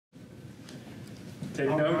Take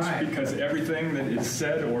notes, because everything that is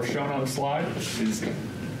said or shown on the slide is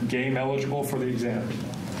game eligible for the exam.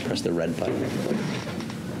 Press the red button.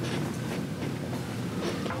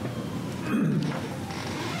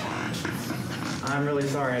 I'm really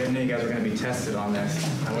sorry. I didn't know you guys were going to be tested on this.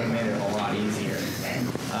 I would have made it a lot easier.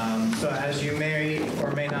 So as you may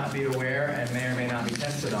or may not be aware and may or may not be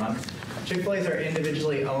tested on, Chick-fil-A's are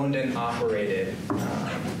individually owned and operated.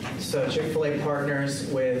 So Chick-fil-A partners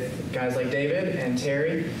with guys like David and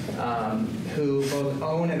Terry, who both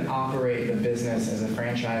own and operate the business as a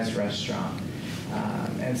franchise restaurant.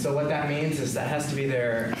 And so what that means is that has to be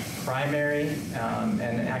their primary and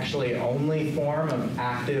actually only form of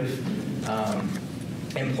active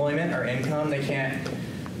employment or income. They can't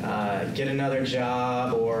get another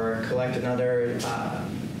job or collect another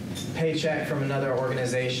paycheck from another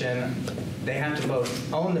organization. They have to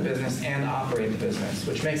both own the business and operate the business,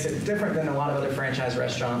 which makes it different than a lot of other franchise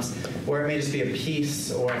restaurants where it may just be a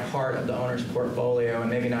piece or a part of the owner's portfolio and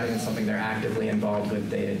maybe not even something they're actively involved with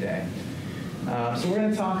day to day. So we're going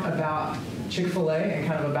to talk about Chick-fil-A and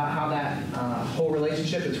kind of about how that whole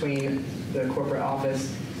relationship between the corporate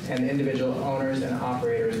office and the individual owners and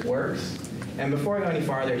operators works. And before I go any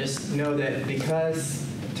farther, just know that because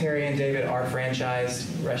Terry and David are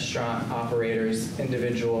franchised restaurant operators,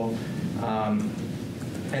 individual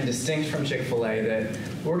and distinct from Chick-fil-A, that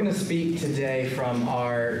we're going to speak today from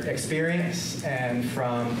our experience and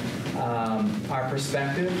from our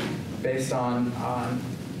perspective based on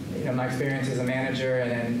my experience as a manager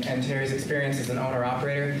and Terry's experience as an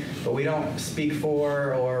owner-operator, but we don't speak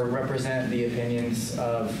for or represent the opinions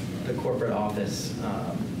of the corporate office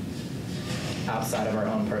outside of our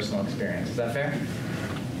own personal experience. Is that fair?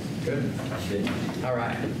 Good? All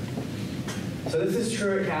right. So this is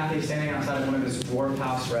Truett Cathy standing outside of one of his Dwarf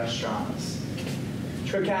House restaurants.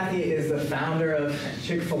 Truett Cathy is the founder of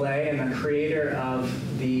Chick-fil-A and the creator of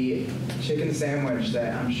the chicken sandwich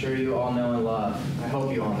that I'm sure you all know and love. I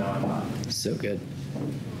hope you all know and love. So good.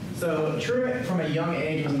 So Truett, from a young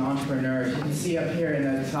age, was an entrepreneur. You can see up here in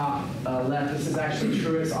the top left, this is actually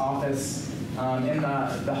Truett's office in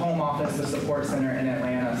the home office, the support center in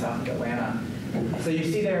Atlanta, south of Atlanta. So you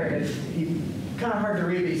see there, it's kind of hard to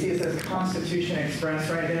read, but you see it says Constitution Express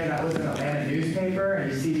right there. That was an Atlanta newspaper,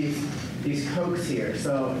 and you see these Cokes here.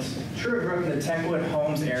 So Truett grew up in the Techwood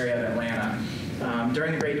Homes area of Atlanta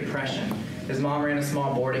during the Great Depression. His mom ran a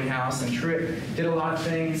small boarding house, and Truett did a lot of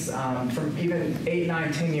things from even 8,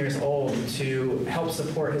 9, 10 years old to help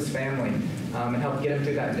support his family and help get him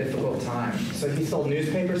through that difficult time. So he sold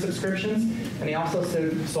newspaper subscriptions, and he also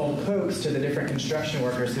sold Cokes to the different construction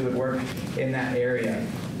workers who would work in that area.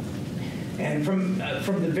 And from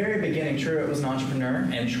the very beginning, Truett was an entrepreneur,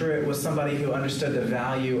 and Truett was somebody who understood the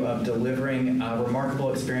value of delivering a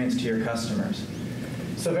remarkable experience to your customers.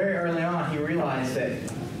 So very early on, he realized that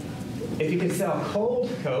if he could sell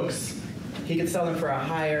cold Cokes, he could sell them for a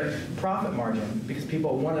higher profit margin because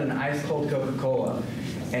people wanted an ice-cold Coca-Cola.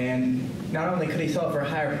 And not only could he sell it for a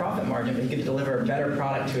higher profit margin, but he could deliver a better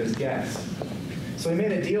product to his guests. So he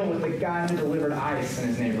made a deal with the guy who delivered ice in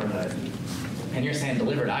his neighborhood. And you're saying,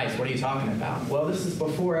 delivered ice, what are you talking about? Well, this is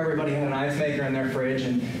before everybody had an ice maker in their fridge,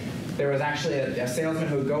 and there was actually a salesman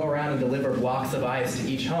who would go around and deliver blocks of ice to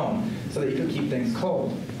each home so that you could keep things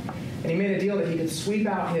cold. And he made a deal that he could sweep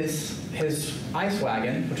out his ice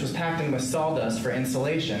wagon, which was packed in with sawdust for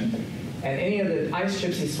insulation, and any of the ice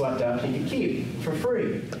chips he swept up, he could keep for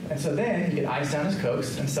free. And so then he could ice down his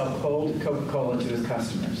Cokes and sell cold Coca-Cola to his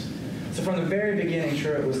customers. So from the very beginning,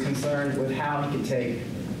 Truett was concerned with how he could take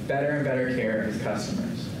better and better care of his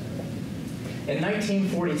customers. In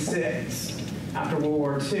 1946, after World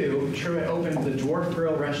War II, Truett opened the Dwarf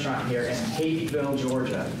Grill restaurant here in Hateville,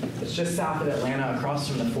 Georgia. It's just south of Atlanta, across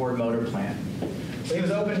from the Ford Motor Plant. So he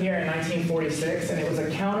was opened here in 1946, and it was a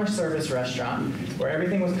counter-service restaurant where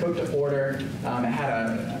everything was cooked to order. It had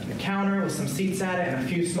a counter with some seats at it and a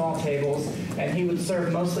few small tables, and he would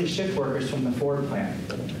serve mostly shift workers from the Ford plant.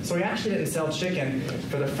 So he actually didn't sell chicken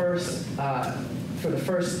for the first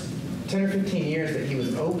 10 or 15 years that he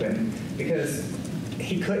was open because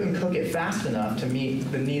he couldn't cook it fast enough to meet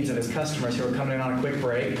the needs of his customers who were coming in on a quick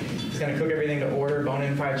break. He's going to cook everything to order.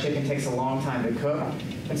 Bone-in fried chicken takes a long time to cook,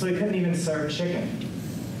 and so he couldn't even serve chicken.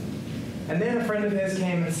 And then a friend of his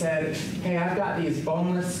came and said, hey, I've got these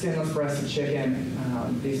boneless, skinless breasts of chicken,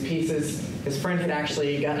 these pieces. His friend had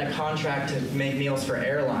actually gotten a contract to make meals for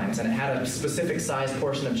airlines, and it had a specific size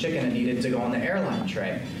portion of chicken it needed to go on the airline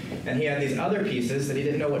tray. And he had these other pieces that he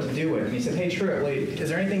didn't know what to do with. And he said, hey, Truett, is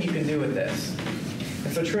there anything you can do with this?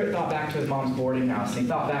 And so Truett thought back to his mom's boarding house, and he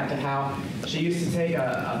thought back to how she used to take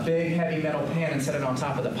a big, heavy metal pan and set it on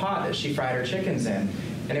top of the pot that she fried her chickens in.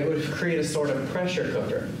 and it would create a sort of pressure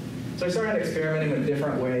cooker. So he started experimenting with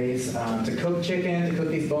different ways to cook chicken, to cook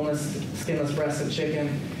these boneless, skinless breasts of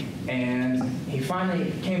chicken, and he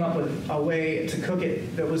finally came up with a way to cook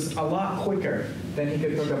it that was a lot quicker than he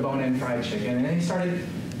could cook a bone-in fried chicken. And then he started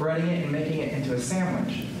breading it and making it into a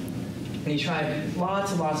sandwich. And he tried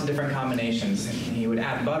lots and lots of different combinations. He would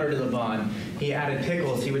add butter to the bun. He added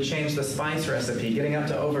pickles. He would change the spice recipe, getting up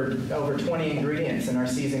to over 20 ingredients in our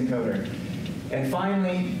seasoned coater. And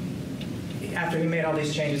finally, after he made all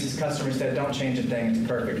these changes, his customers said, "Don't change a thing, it's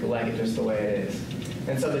perfect, we like it just the way it is."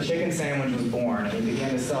 And so the chicken sandwich was born, and he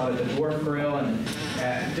began to sell it at the Dwarf Grill and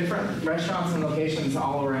at different restaurants and locations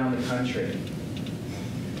all around the country.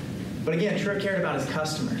 But again, Truett cared about his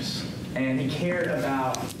customers, and he cared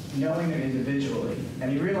about knowing them individually. And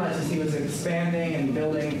he realized as he was expanding and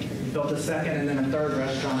building, he built a second and then a third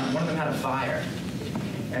restaurant, one of them had a fire.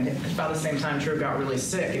 And about the same time, Truett got really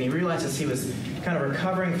sick, and he realized as he was kind of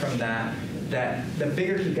recovering from that the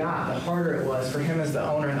bigger he got, the harder it was for him as the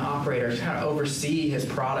owner and operator to kind of oversee his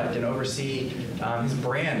product and oversee his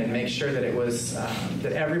brand and make sure that it was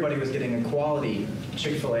that everybody was getting a quality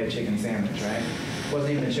Chick-fil-A chicken sandwich, right? It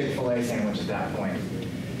wasn't even a Chick-fil-A sandwich at that point.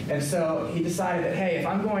 And so he decided that, hey, if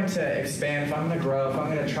I'm going to expand, if I'm going to grow, if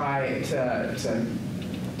I'm going to try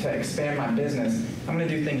to expand my business, I'm going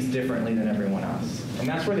to do things differently than everyone else. And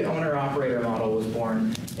that's where the owner-operator model was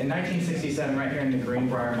born in 1967, right here in the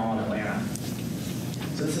Greenbrier Mall in Atlanta.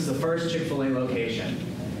 So this is the first Chick-fil-A location.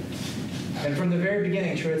 And from the very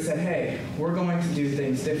beginning, Truett said, hey, we're going to do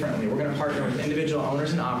things differently. We're going to partner with individual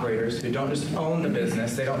owners and operators who don't just own the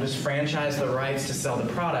business, they don't just franchise the rights to sell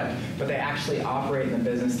the product, but they actually operate in the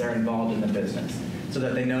business, they're involved in the business, so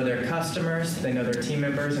that they know their customers, they know their team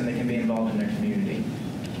members, and they can be involved in their community.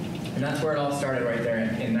 And that's where it all started right there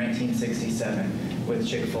in 1967 with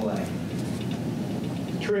Chick-fil-A.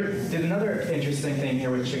 Truett did another interesting thing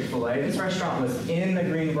here with Chick-fil-A. This restaurant was in the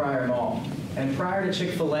Greenbrier Mall. And prior to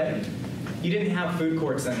Chick-fil-A, you didn't have food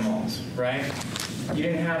courts in malls, right? You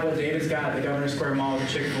didn't have what David's got at the Governor Square Mall with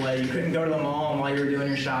Chick-fil-A. You couldn't go to the mall and while you were doing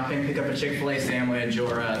your shopping, pick up a Chick-fil-A sandwich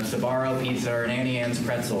or a Sbarro pizza or an Auntie Anne's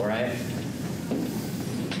pretzel, right?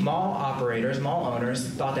 Mall operators, mall owners,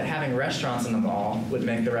 thought that having restaurants in the mall would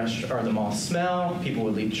make the mall smell, people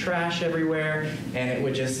would leave trash everywhere, and it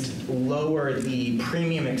would just lower the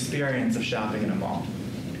premium experience of shopping in a mall.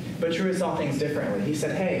 But Truett saw things differently. He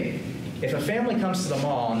said, hey, if a family comes to the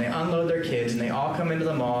mall and they unload their kids and they all come into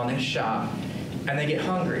the mall and they shop and they get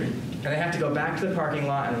hungry and they have to go back to the parking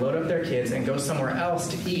lot and load up their kids and go somewhere else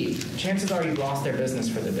to eat, chances are you've lost their business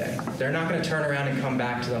for the day. They're not going to turn around and come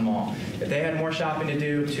back to the mall. If they had more shopping to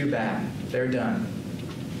do, too bad. They're done.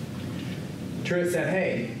 Truett said,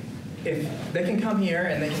 hey, if they can come here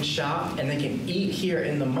and they can shop and they can eat here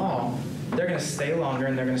in the mall, they're going to stay longer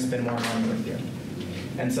and they're going to spend more money with you.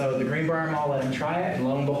 And so the Greenbrier Mall let him try it, and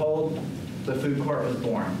lo and behold, the food court was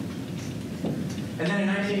born. And then in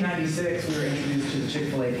 1996, we were introduced to the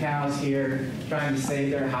Chick-fil-A cows here, trying to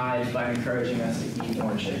save their hides by encouraging us to eat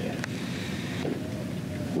more chicken.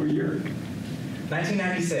 What year?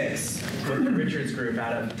 1996, the Richards Group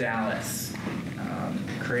out of Dallas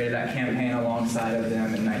created that campaign alongside of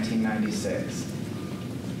them in 1996.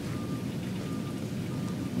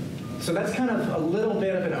 So that's kind of a little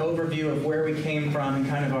bit of an overview of where we came from and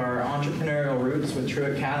kind of our entrepreneurial roots with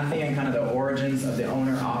Truett Cathy and kind of the origins of the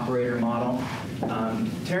owner-operator model.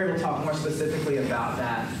 Terry will talk more specifically about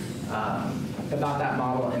that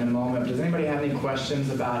model in a moment. Does anybody have any questions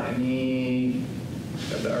about any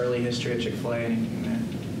of the early history of Chick-fil-A?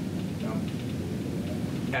 No?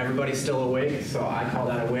 Everybody's still awake, so I call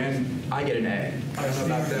that a win. I get an A. I don't know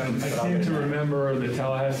about them. I seem to remember the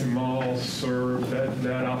Tallahassee Mall served,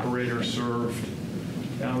 that operator served,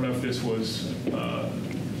 I don't know if this was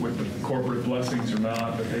with the corporate blessings or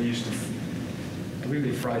not, but they used to, I believe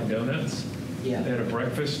they fried donuts. Yeah. They had a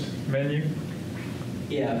breakfast menu.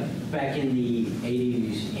 Yeah, back in the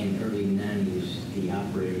 80s and early 90s, the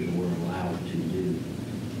operators were allowed to do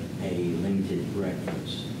a limited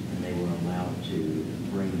breakfast, and they were allowed to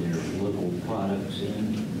bring their local products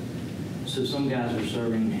in. So some guys were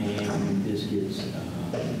serving ham, biscuits,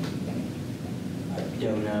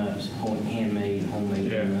 donuts, homemade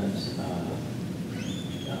Yeah. donuts,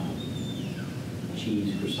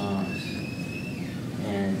 cheese croissants.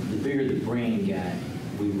 And the bigger the brand got,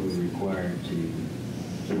 we were required to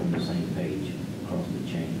get on the same page across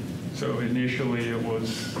the chain. So initially it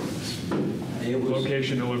was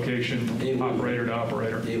location to location, operator to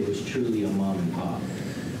operator. It was truly a mom and pop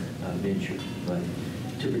venture. But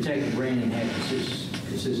to protect the brand and have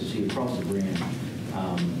consistency across the brand,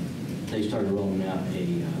 they started rolling out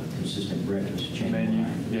a consistent breakfast chain Menu.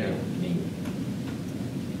 line. Yeah. Menu.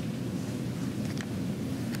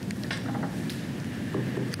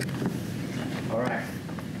 All right.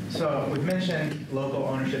 So we've mentioned local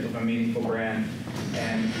ownership of a meaningful brand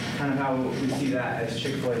and kind of how we see that as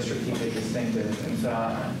Chick-fil-A strategic distinctive. And so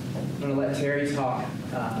I'm going to let Terry talk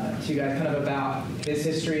to you guys kind of about his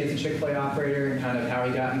history as a Chick-fil-A operator and kind of how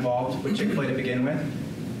he got involved with Chick-fil-A to begin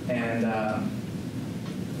with. And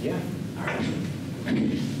yeah. All right.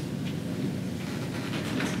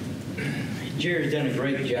 Jerry's done a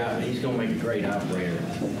great job. He's going to make a great operator.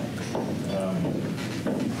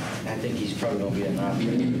 I think he's probably going to be an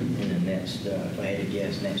operator in the next, if I had to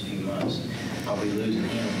guess, next few months. I'll be losing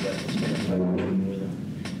him, but it's been working with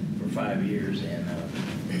him for 5 years. And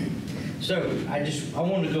so I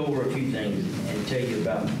want to go over a few things and tell you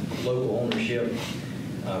about local ownership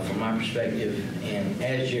from my perspective. And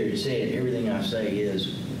as Jerry said, everything I say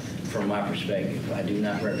is from my perspective. I do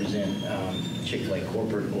not represent Chick-fil-A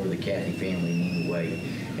corporate or the Cathy family in any way,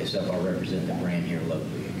 except I represent the brand here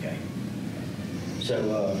locally, okay?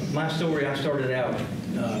 So my story, I started out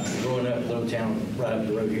growing up in a little town right up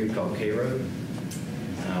the road here called Cairo.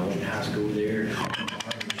 I went to high school there,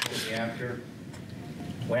 shortly after.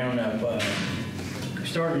 Wound up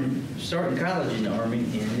starting college in the Army,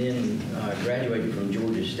 and then graduated from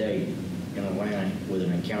Georgia State in Atlanta with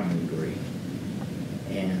an accounting degree.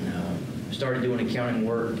 And started doing accounting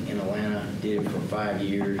work in Atlanta, did it for 5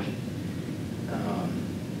 years.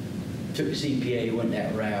 Took a CPA, went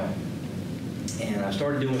that route. And I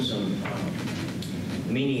started doing some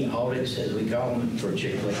mini audits, as we call them, for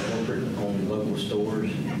Chick-fil-A corporate on local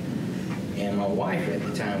stores. And my wife at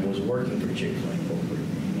the time was working for Chick-fil-A corporate.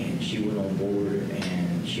 And she went on board,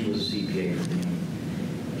 and she was a CPA for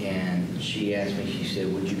them. And she asked me, she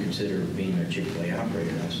said, would you consider being a Chick-fil-A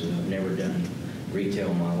operator? I said, I've never done retail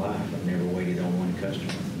in my life. I've never waited on one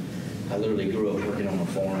customer. I literally grew up working on a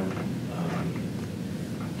farm.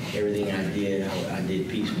 Everything I did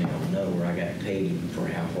piecemeal. In other words, I got paid for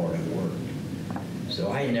how hard I worked.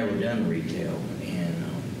 So I had never done retail. And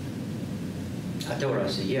I told her, I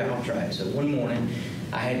said, yeah, I'll try it. So one morning,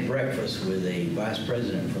 I had breakfast with a vice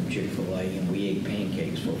president from Chick-fil-A, and we ate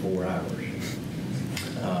pancakes for 4 hours.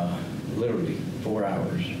 Literally 4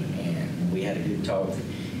 hours. And we had a good talk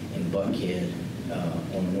in Buckhead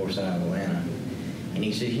on the north side of Atlanta. And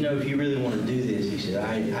he said, you know, if you really want to do this, he said,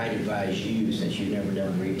 I'd advise you, since you've never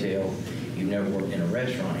done retail, you've never worked in a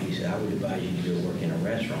restaurant, he said, I would advise you to go work in a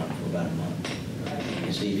restaurant for about a month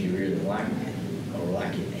and see if you really like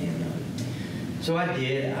it. And so I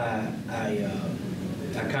did.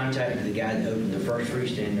 I contacted the guy that opened the first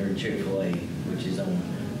freestander in Chick-fil-A, which is on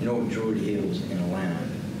North Druid Hills in Atlanta.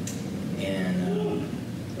 And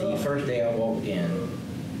the first day I walked in,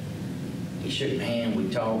 he shook my hand, we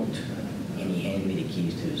talked, and he handed me the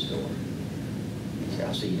keys to the store. He said,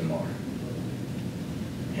 I'll see you tomorrow.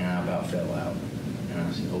 And I about fell out. And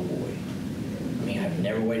I said, oh boy. I mean, I've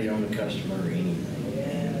never waited on the customer or anything.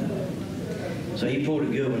 And so he pulled a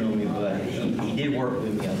good one on me, but he did work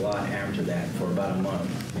with me a lot after that for about a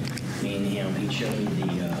month. Me and him, he showed me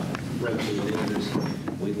the ropes of the business.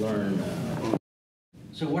 We learned.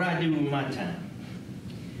 So what I do with my time,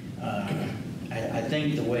 I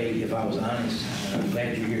think the way, if I was honest, and I'm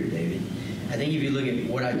glad you're here, David, I think if you look at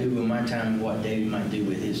what I do with my time and what David might do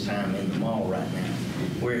with his time in the mall right now,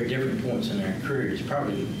 we're at different points in our careers,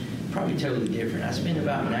 probably totally different. I spend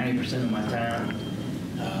about 90% of my time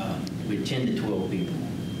with 10 to 12 people,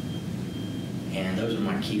 and those are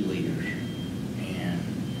my key leaders. And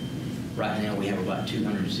right now we have about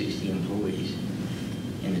 260 employees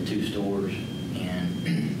in the 2 stores,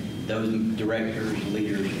 and those directors,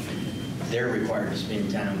 leaders, they're required to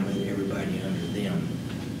spend time with everybody under them.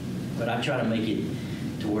 But I try to make it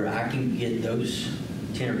to where I can get those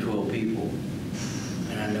 10 or 12 people,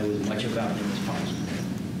 and I know as much about them as possible.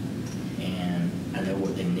 And I know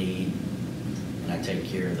what they need, and I take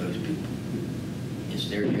care of those people. It's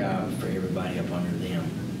their job for everybody up under them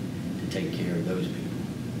to take care of those people.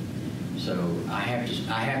 So I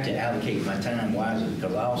have to allocate my time wisely,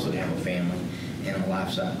 because I also have a family and a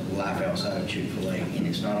life outside of Chick-fil-A, and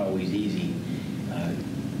it's not always easy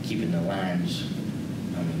keeping the lines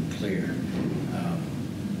clear.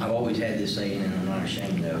 I've always had this saying, and I'm not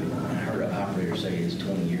ashamed of it. I heard an operator say this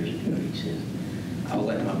 20 years ago. He said, I'll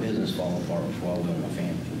let my business fall apart before I will my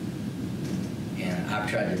family. And I've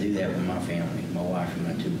tried to do that with my family, my wife and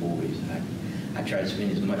my 2 boys. I try to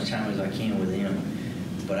spend as much time as I can with them,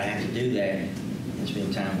 but I have to do that and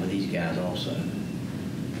spend time with these guys also,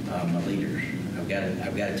 my leaders. I've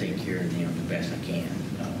got to take care of them the best I can.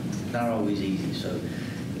 Not always easy. So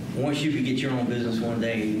once you get your own business one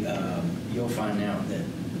day, you'll find out that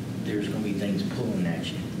there's going to be things pulling at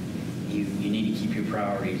you. You need to keep your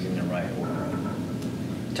priorities in the right order.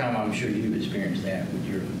 Tom, I'm sure you've experienced that with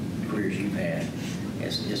your careers you've had.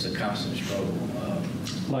 It's a constant struggle.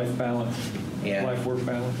 Life balance. Yeah. Life-work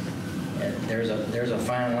balance. There's a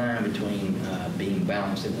fine line between being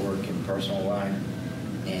balanced at work and personal life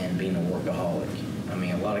and being a workaholic. I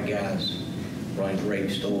mean, a lot of guys run great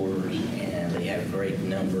stores and they have great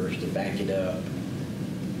numbers to back it up.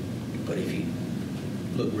 But if you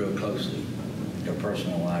look real closely, their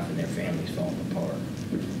personal life and their families falling apart.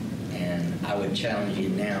 And I would challenge you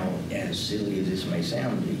now, as silly as this may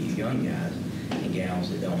sound to you young guys and gals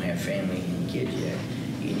that don't have family and kids yet,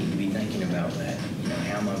 you need to be thinking about that. You know,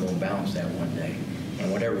 how am I going to balance that one day?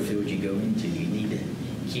 And whatever field you go into, you need to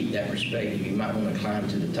keep that respect. You might want to climb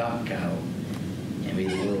to the top, Kyle, and be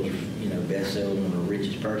the world's, best selling or the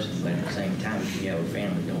richest person. But at the same time, if you have a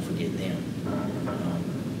family, don't forget them.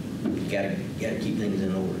 You gotta keep things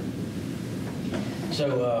in order.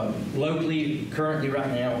 So locally, currently, right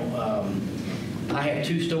now, I have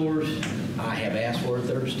 2 stores. I have asked for a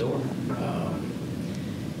 3rd store.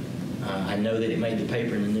 I know that it made the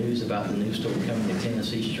paper in the news about the new store coming to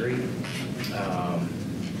Tennessee Street.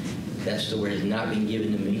 That store has not been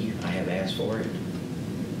given to me. I have asked for it.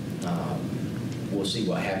 We'll see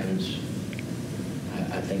what happens.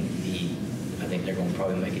 I think they're going to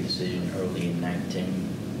probably make a decision early in 19.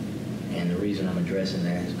 And the reason I'm addressing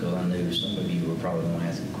that is because I know some of you are probably going to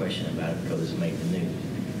ask a question about it because it's made the news.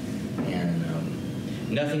 And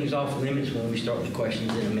nothing is off limits when we start the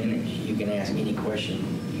questions in a minute. You can ask any question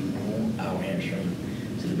you want. I'll answer them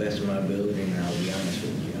to the best of my ability, and I'll be honest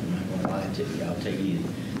with you. I'm not going to lie to you. I'll tell you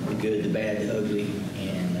the good, the bad, the ugly,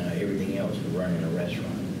 and everything else for running a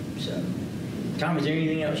restaurant. So, Tom, is there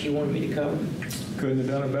anything else you wanted me to cover? Couldn't have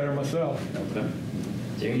done it better myself. Okay.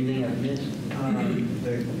 Is there anything I've missed?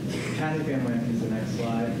 The Kathy family is the next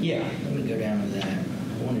slide. Yeah, let me go down to that.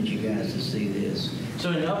 I wanted you guys to see this.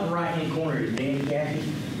 So in the upper right-hand corner is Dan Cathy.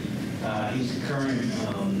 He's the current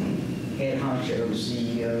head honcho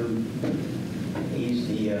CEO. He's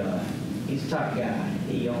the top guy.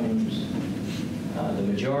 He owns the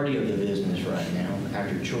majority of the business right now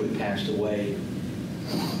after Troy passed away.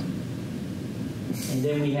 And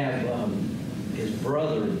then we have his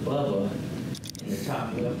brother, Bubba, in the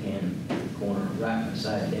top left-hand corner, right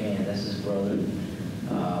beside Dan. That's his brother.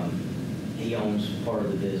 He owns part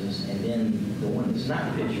of the business. And then the one that's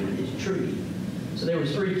not pictured is Trudy. So there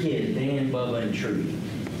was 3 kids, Dan, Bubba, and Trudy.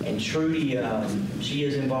 And Trudy, she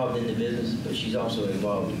is involved in the business, but she's also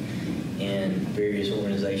involved in various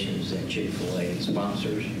organizations that Chik-fil-A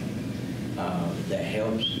sponsors that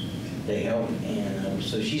helps. They help, and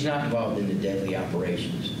so she's not involved in the daily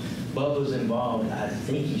operations. Bubba's involved. I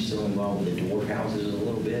think he's still involved with the dwarf houses a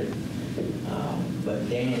little bit, but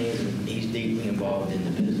Dan isn't. He's deeply involved in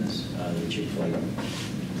the business, the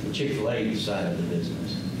Chik-fil-A side of the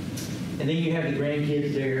business. And then you have the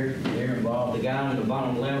grandkids there. They're involved. The guy on the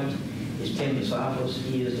bottom left is Tim Vasopoulos.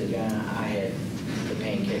 He is the guy I had the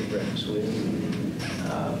pancake breakfast with.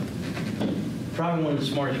 Probably one of the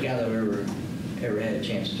smartest guys I've ever had a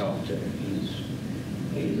chance to talk to.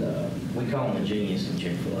 We call him a genius in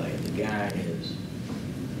Chik-fil-A. The guy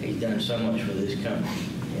he's done so much for this company.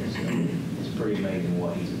 It's pretty amazing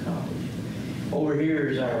what he's accomplished. Over here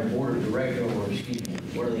is our board of directors, or excuse me,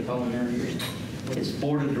 what are they calling that here? It's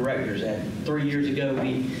board of directors. 3 years ago,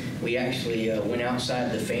 we actually went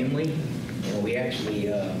outside the family, and we actually,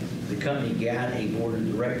 the company got a board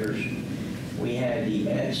of directors. We had the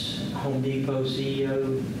ex-Home Depot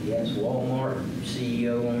CEO, the ex-Walmart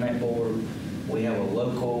CEO on that board. We have a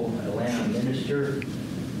local Atlanta minister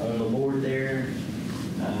on the board there.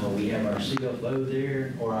 We have our CFO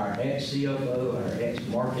there, or our ex-CFO, our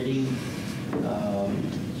ex-marketing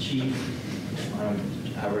chief.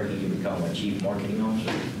 I reckon you would call him a chief marketing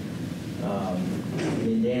officer.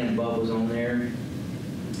 And Dan and Bubba's on there.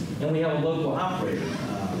 And we have a local operator.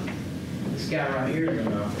 This guy right here is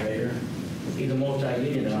an operator. He's a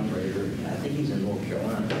multi-unit operator. I think he's in North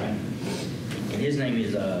Carolina, right? And his name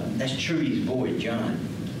is, that's Trudy's boy, John.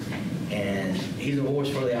 And he's a voice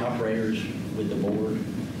for the operators with the board.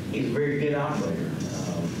 He's a very good operator.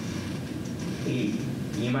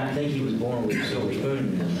 You might think he was born with a silver spoon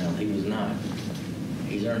in his mouth. He was not.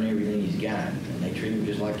 He's earned everything he's got, and they treat him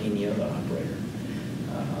just like any other operator.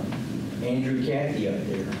 Andrew Cathy up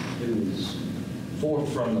there, who is 4th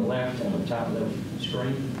from the left on the top left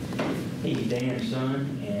screen. He's Dan's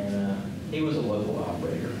son, and he was a local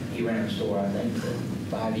operator. He ran a store, I think, for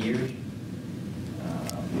 5 years.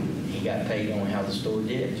 He got paid on how the store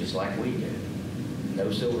did, just like we did.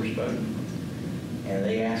 No silver spoon. And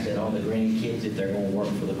they asked that all the grandkids, if they're going to work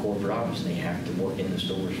for the corporate office, they have to work in the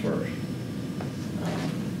stores first.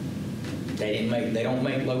 They don't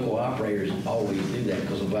make local operators always do that,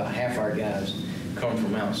 because about half our guys come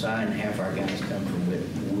from outside and half our guys come from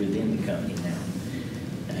within the company now.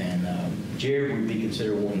 And Jared would be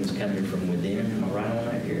considered one that's coming from within. Am I right on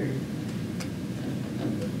that, Jared?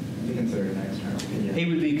 Be considered an external. He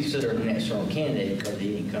would be considered an external candidate because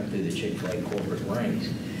he didn't come through the Chick-fil-A corporate ranks,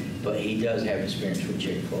 but he does have experience with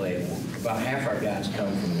Chick-fil-A. About half our guys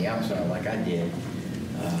come from the outside, like I did,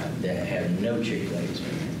 that have no Chick-fil-A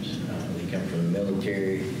experience. They come from the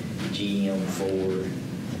military, GM, Ford.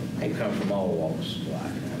 They come from all walks of life.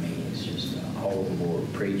 I mean, it's just all over the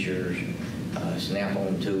board. Preachers,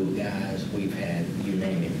 snap-on tool guys. We've had, you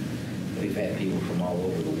name it. We've had people from all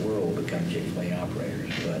over the world become Chick-fil-A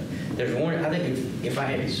operators. But there's one, I think if I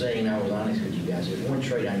had to say, and I was honest with you guys, there's one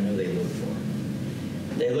trait I know they look for.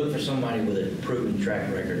 They look for somebody with a proven track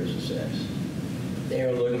record of success. They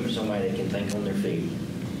are looking for somebody that can think on their feet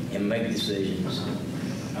and make decisions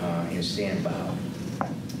and stand by them.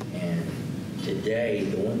 And today,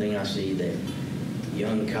 the one thing I see that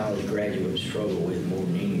young college graduates struggle with more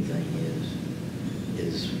than anything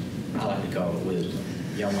is I like to call it wisdom.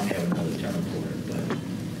 Y'all might have another term for it, but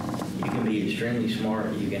you can be extremely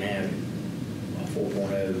smart. You can have a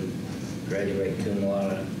 4.0, graduate cum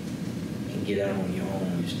laude, and get out on your own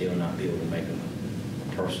and still not be able to make a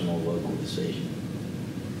personal local decision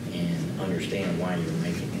and understand why you're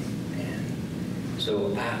making it. And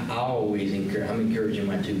so I always encourage, I'm encouraging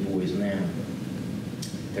my two boys now.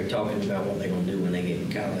 They're talking about what they're going to do when they get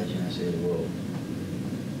in college, and I said, well,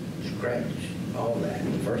 scratch all that.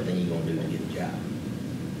 The first thing you're going to do is get a job.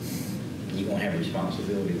 You're going to have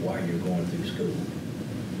responsibility while you're going through school.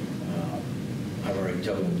 I've already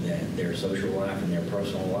told them that their social life and their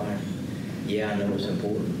personal life, yeah, I know it's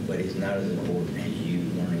important, but it's not as important as you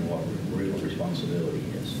learning what real responsibility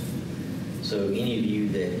is. So any of you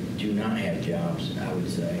that do not have jobs, I would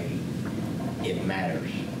say it matters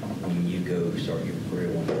when you go start your career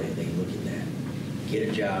one day. They look at that. Get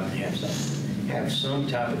a job and have something. Have some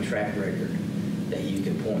type of track record that you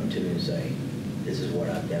can point to and say, this is what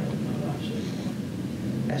I've done with my life so far.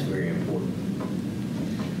 That's very important.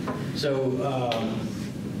 So,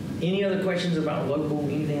 any other questions about local,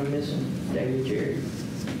 anything I'm missing? David, Jared,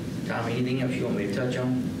 Tom, anything else you want me to touch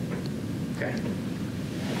on? Okay.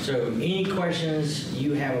 So, any questions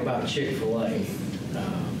you have about Chick-fil-A,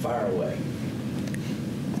 fire away.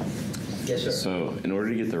 Yes, sir. So, in order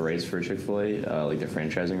to get the rates for Chick-fil-A, like the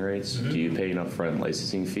franchising rates, do you pay an upfront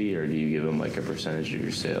licensing fee, or do you give them like a percentage of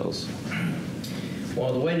your sales?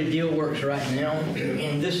 Well, the way the deal works right now,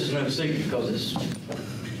 and this is no secret because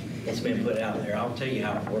it's been put out there. I'll tell you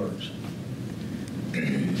how it works.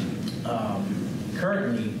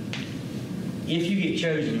 Currently, if you get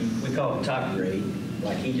chosen, we call it top grade,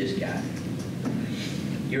 like he just got,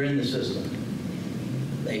 you're in the system.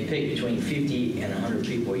 They pick between 50 and 100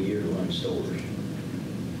 people a year to run stores.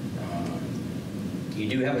 You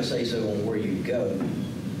do have a say-so on where you go.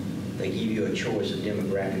 They give you a choice of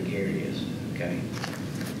demographic areas, okay?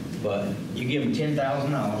 But you give them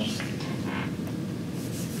 $10,000.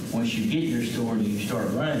 Once you get your store and you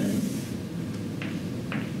start running it,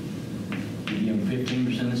 you give them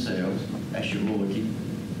 15% of sales. That's your royalty.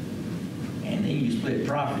 And then you split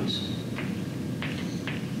profits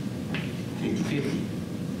 50-50.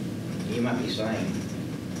 You might be saying,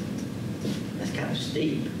 that's kind of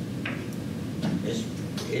steep.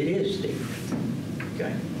 It is steep,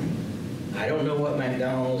 okay? I don't know what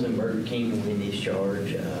McDonald's and Burger King and Wendy's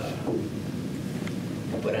charge,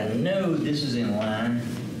 but I know this is in line.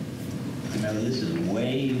 I know this is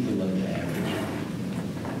way below the average.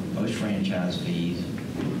 Most franchise fees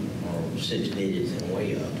are 6 digits and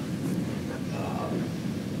way up.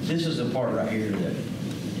 This is the part right here that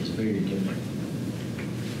is very different.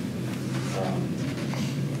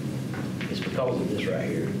 It's because of this right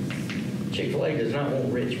here. Chick-fil-A does not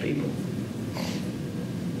want rich people.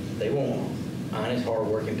 They want honest,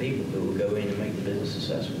 hard-working people who will go in and make the business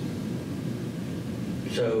successful.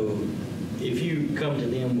 So if you come to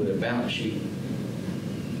them with a balance sheet,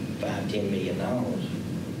 $5–10 million,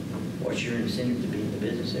 what's your incentive to be in the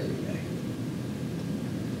business every day?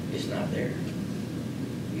 It's not there.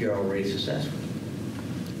 You're already successful.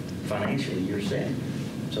 Financially, you're set.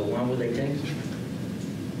 So why would they take you?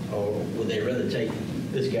 Or would they rather take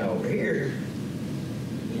this guy over here,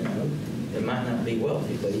 you know, that might not be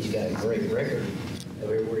wealthy, but he's got a great record of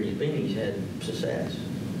everywhere he's been, he's had success.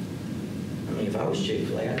 I mean, if I was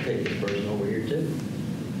Chick-fil-A, I'd take this person over here too.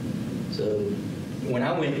 So when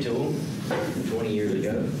I went to him 23 years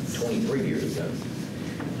ago,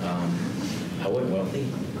 I wasn't wealthy.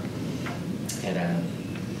 And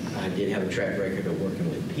I did have a track record of working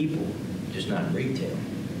with people, just not in retail.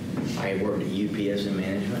 I worked at UPS in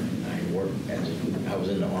management. I was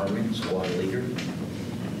in the Army, squad leader.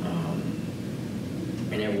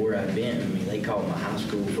 And everywhere I've been, I mean, they called my high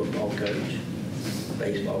school football coach,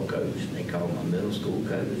 baseball coach. They called my middle school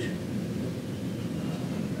coach.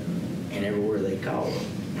 And everywhere they called,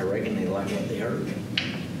 I reckon they liked what they heard.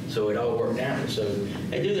 So it all worked out. So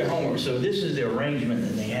they do their homework. So this is the arrangement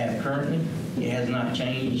that they have currently. It has not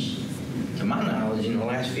changed, to my knowledge, in the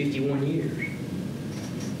last 51 years.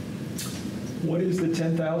 What is the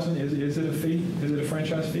 10,000? Is it a fee? Is it a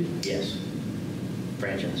franchise fee? Yes.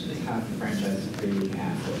 Franchise fee. Half franchise fee,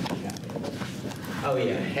 half working capital. Oh,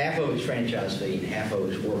 yeah. Half of it's franchise fee and half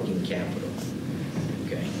of it's working capital.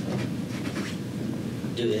 Okay.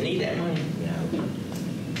 Do they need that money? No.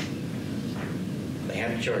 They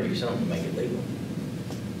have to charge you something to make it legal.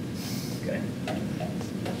 Okay.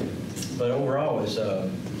 But overall, it's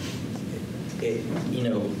you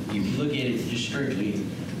know, you look at it just strictly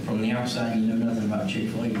from the outside, you know nothing about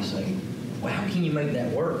Chick-fil-A, you say, well, how can you make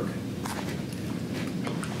that work?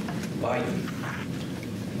 Volume.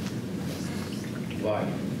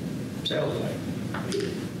 Sales volume.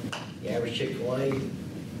 The average Chick-fil-A is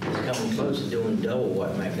coming close to doing double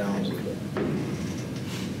what McDonald's is doing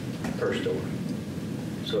per store.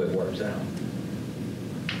 So it works out.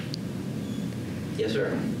 Yes,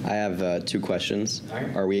 sir. I have 2 questions. All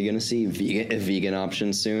right. Are we going to see vegan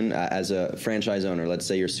options soon? As a franchise owner, let's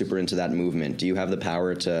say you're super into that movement. Do you have the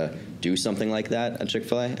power to do something like that at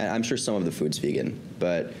Chick-fil-A? I'm sure some of the food's vegan,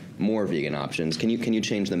 but more vegan options. Can you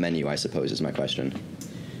change the menu, I suppose, is my question.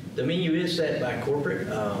 The menu is set by corporate.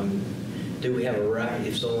 Do we have a right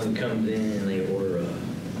if someone comes in and they order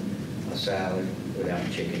a salad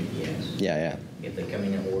without chicken? Yes. Yeah. If they come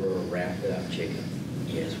in and order a wrap without chicken,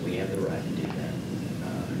 yes, we have the right to do that.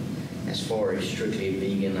 As far as strictly a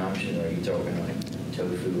vegan option, are you talking like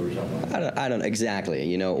tofu or something like that? I don't exactly.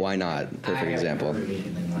 You know, why not? Perfect example. I haven't heard of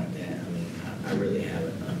anything like that. I mean, I really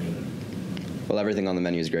haven't. I mean, well, everything on the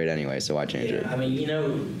menu is great anyway, so why change it? I mean, you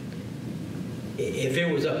know, if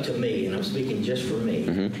it was up to me, and I'm speaking just for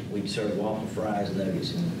me, we'd serve waffle fries,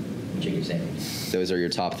 nuggets, and chicken sandwiches. Those are your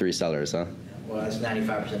top 3 sellers, huh? Well, that's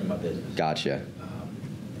 95% of my business. Gotcha.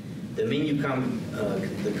 The menu,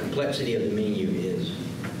 the complexity of the menu is,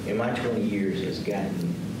 in my 20 years, it's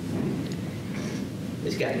gotten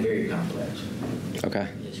very complex. Okay.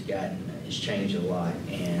 It's changed a lot,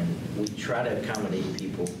 and we try to accommodate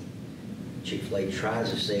people. Chick-fil-A tries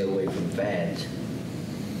to stay away from fads.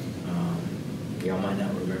 Y'all might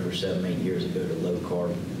not remember 7, 8 years ago the low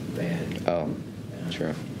carb fad. Oh,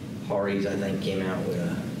 true. Hardee's, I think, came out with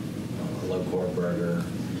a low carb burger,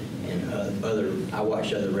 and I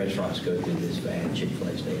watched other restaurants go through this fad.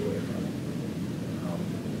 Chick-fil-A stayed away from it.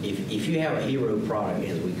 If you have a hero product,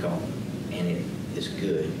 as we call it, and it is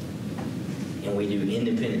good, and we do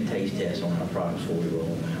independent taste tests on our products before we roll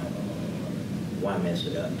them out, why mess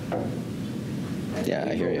it up? Yeah,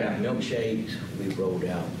 I hear you. We've rolled out milkshakes. We've rolled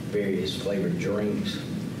out various flavored drinks,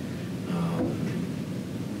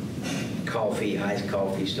 coffee, iced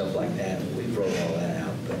coffee, stuff like that. We've rolled all that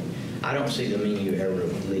out, but I don't see the menu ever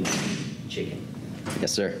leave chicken.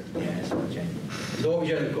 Yes, sir. Yeah, that's not changing. So what was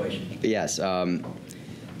your other question? Yes.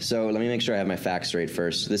 So let me make sure I have my facts straight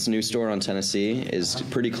first. This new store on Tallahassee is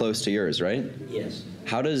pretty close to yours, right? Yes.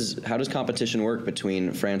 How does competition work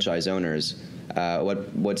between franchise owners?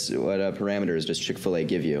 What parameters does Chick-fil-A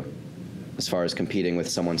give you as far as competing with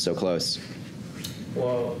someone so close?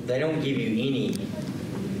 Well, they don't give you any,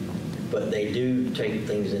 but they do take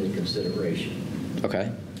things into consideration.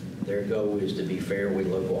 Okay. Their goal is to be fair with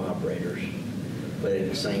local operators, but at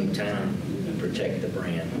the same time, protect the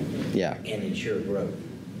brand. Yeah. And ensure growth.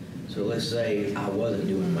 So let's say I wasn't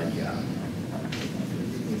doing my job,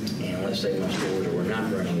 and let's say my stores were not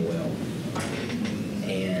running well,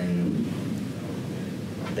 and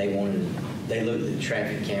they looked at the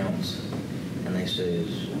traffic counts, and they said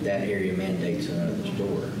that area mandates another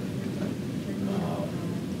store.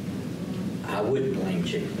 I wouldn't blame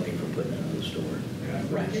Chick-fil-A for putting another store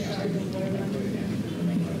right now. I mean,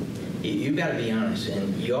 you've got to be honest,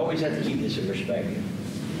 and you always have to keep this in perspective.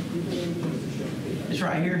 This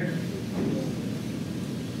right here,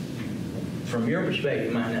 from your perspective,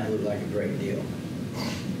 it might not look like a great deal.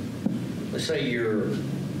 Let's say you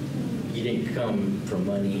didn't come from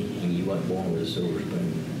money and you weren't born with a silver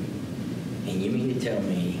spoon. And you mean to tell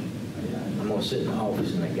me I'm going to sit in the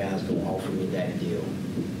office and that guy's going to offer me that deal?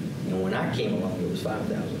 And when I came along, it was $5,000.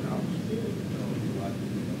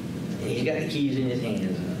 And he's got the keys in his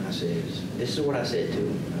hands. And I said, this is what I said to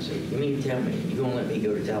him. I said, you mean to tell me you're going to let me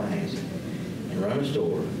go to Tallahassee and run a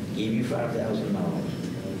store, give you $5,000,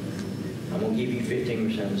 I'm gonna give you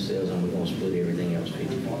 15% of the sales, and we're gonna split everything else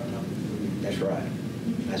 50. That's right.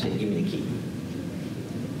 I said, give me the key.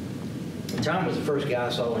 And Tom was the first guy I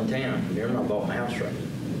saw in town. Remember, I bought my house from him.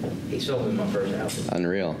 He sold me my first house.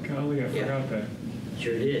 Unreal. Golly, I forgot that.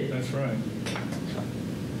 Sure did. That's right.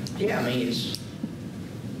 Yeah, I mean,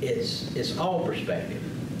 it's all perspective.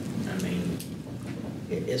 I mean,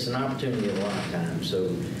 it's an opportunity of a lifetime.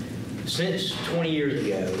 So since 20 years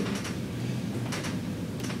ago,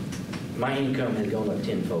 my income has gone up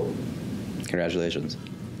tenfold. Congratulations.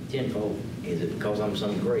 Tenfold. Is it because I'm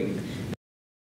some great